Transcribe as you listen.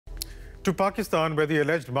To Pakistan, where the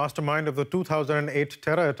alleged mastermind of the 2008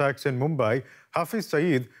 terror attacks in Mumbai, Hafiz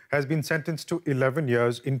Saeed, has been sentenced to 11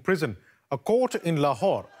 years in prison. A court in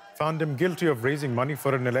Lahore found him guilty of raising money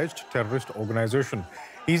for an alleged terrorist organization.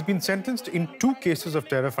 He's been sentenced in 2 cases of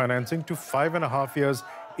terror financing to 5.5 years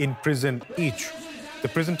in prison each. The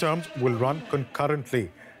prison terms will run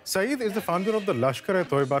concurrently. Saeed is the founder of the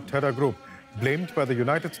Lashkar-e-Taiba terror group, blamed by the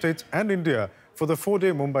United States and India for the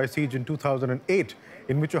 4-day Mumbai siege in 2008,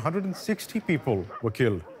 in which 160 people were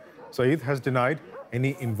killed. Saeed has denied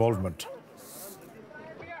any involvement.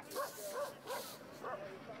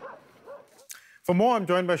 For more, I'm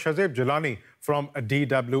joined by Shazeb Jilani from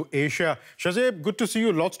DW Asia. Shazeb, good to see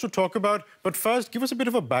you. Lots to talk about. But first, give us a bit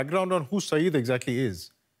of a background on who Saeed exactly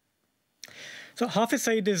is. So Hafiz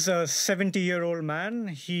Saeed is a 70-year-old man.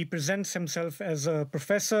 He presents himself as a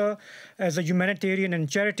professor, as a humanitarian and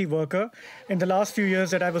charity worker. In the last few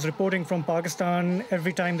years that I was reporting from Pakistan,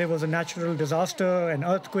 every time there was a natural disaster, an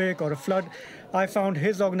earthquake or a flood, I found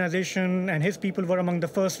his organization and his people were among the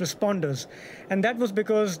first responders. And that was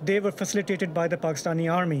because they were facilitated by the Pakistani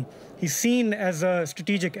army. He's seen as a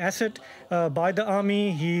strategic asset by the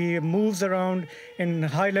army. He moves around in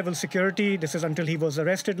high-level security. This is until he was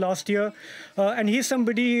arrested last year. And he's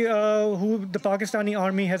somebody who the Pakistani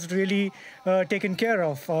army has really taken care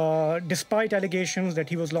of. Despite allegations that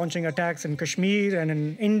he was launching attacks in Kashmir and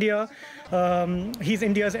in India, he's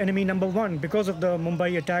India's enemy #1 because of the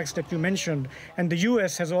Mumbai attacks that you mentioned. And the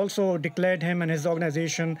US has also declared him and his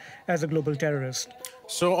organization as a global terrorist.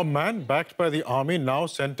 So a man backed by the army now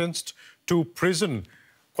sentenced to prison.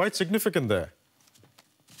 Quite significant there.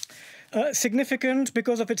 Significant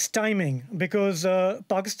because of its timing, because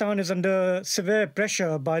Pakistan is under severe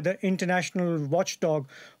pressure by the international watchdog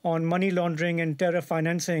on money laundering and terror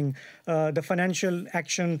financing, the Financial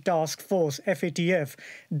Action Task Force, FATF.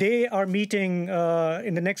 They are meeting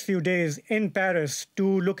in the next few days in Paris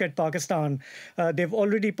to look at Pakistan. They've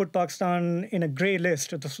already put Pakistan in a grey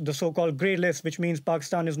list, the so-called grey list, which means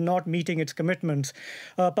Pakistan is not meeting its commitments.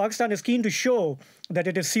 Pakistan is keen to show that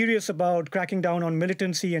it is serious about cracking down on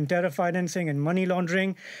militancy and terror financing and money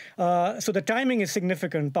laundering. So the timing is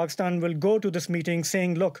significant. Pakistan will go to this meeting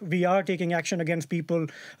saying, look, we are taking action against people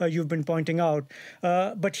you've been pointing out.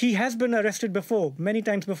 But he has been arrested before, many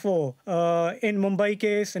times before, in Mumbai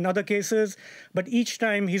case, in other cases. But each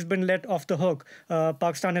time he's been let off the hook.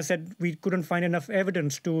 Pakistan has said we couldn't find enough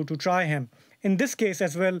evidence to try him. In this case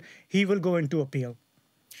as well, he will go into appeal.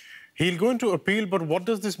 He'll go into appeal, but what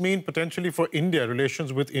does this mean potentially for India,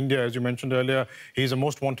 relations with India? As you mentioned earlier, he's a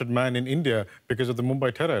most wanted man in India because of the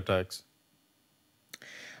Mumbai terror attacks.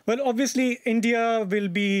 Well, obviously, India will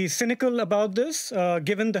be cynical about this,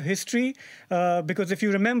 given the history, because if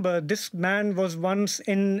you remember, this man was once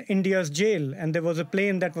in India's jail, and there was a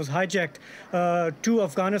plane that was hijacked to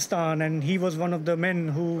Afghanistan, and he was one of the men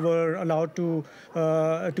who were allowed to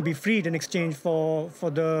be freed in exchange for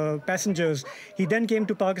the passengers. He then came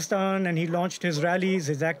to Pakistan, and he launched his rallies,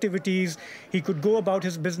 his activities. He could go about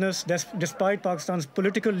his business, despite Pakistan's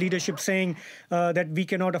political leadership saying that we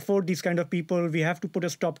cannot afford these kind of people, we have to put a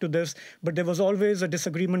stop to this, but there was always a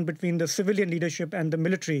disagreement between the civilian leadership and the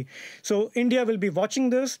military. So India will be watching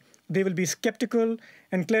this, they will be skeptical,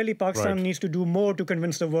 and clearly Pakistan needs to do more to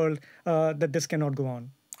convince the world that this cannot go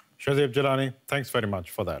on. Shazeb Jilani, thanks very much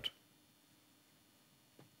for that.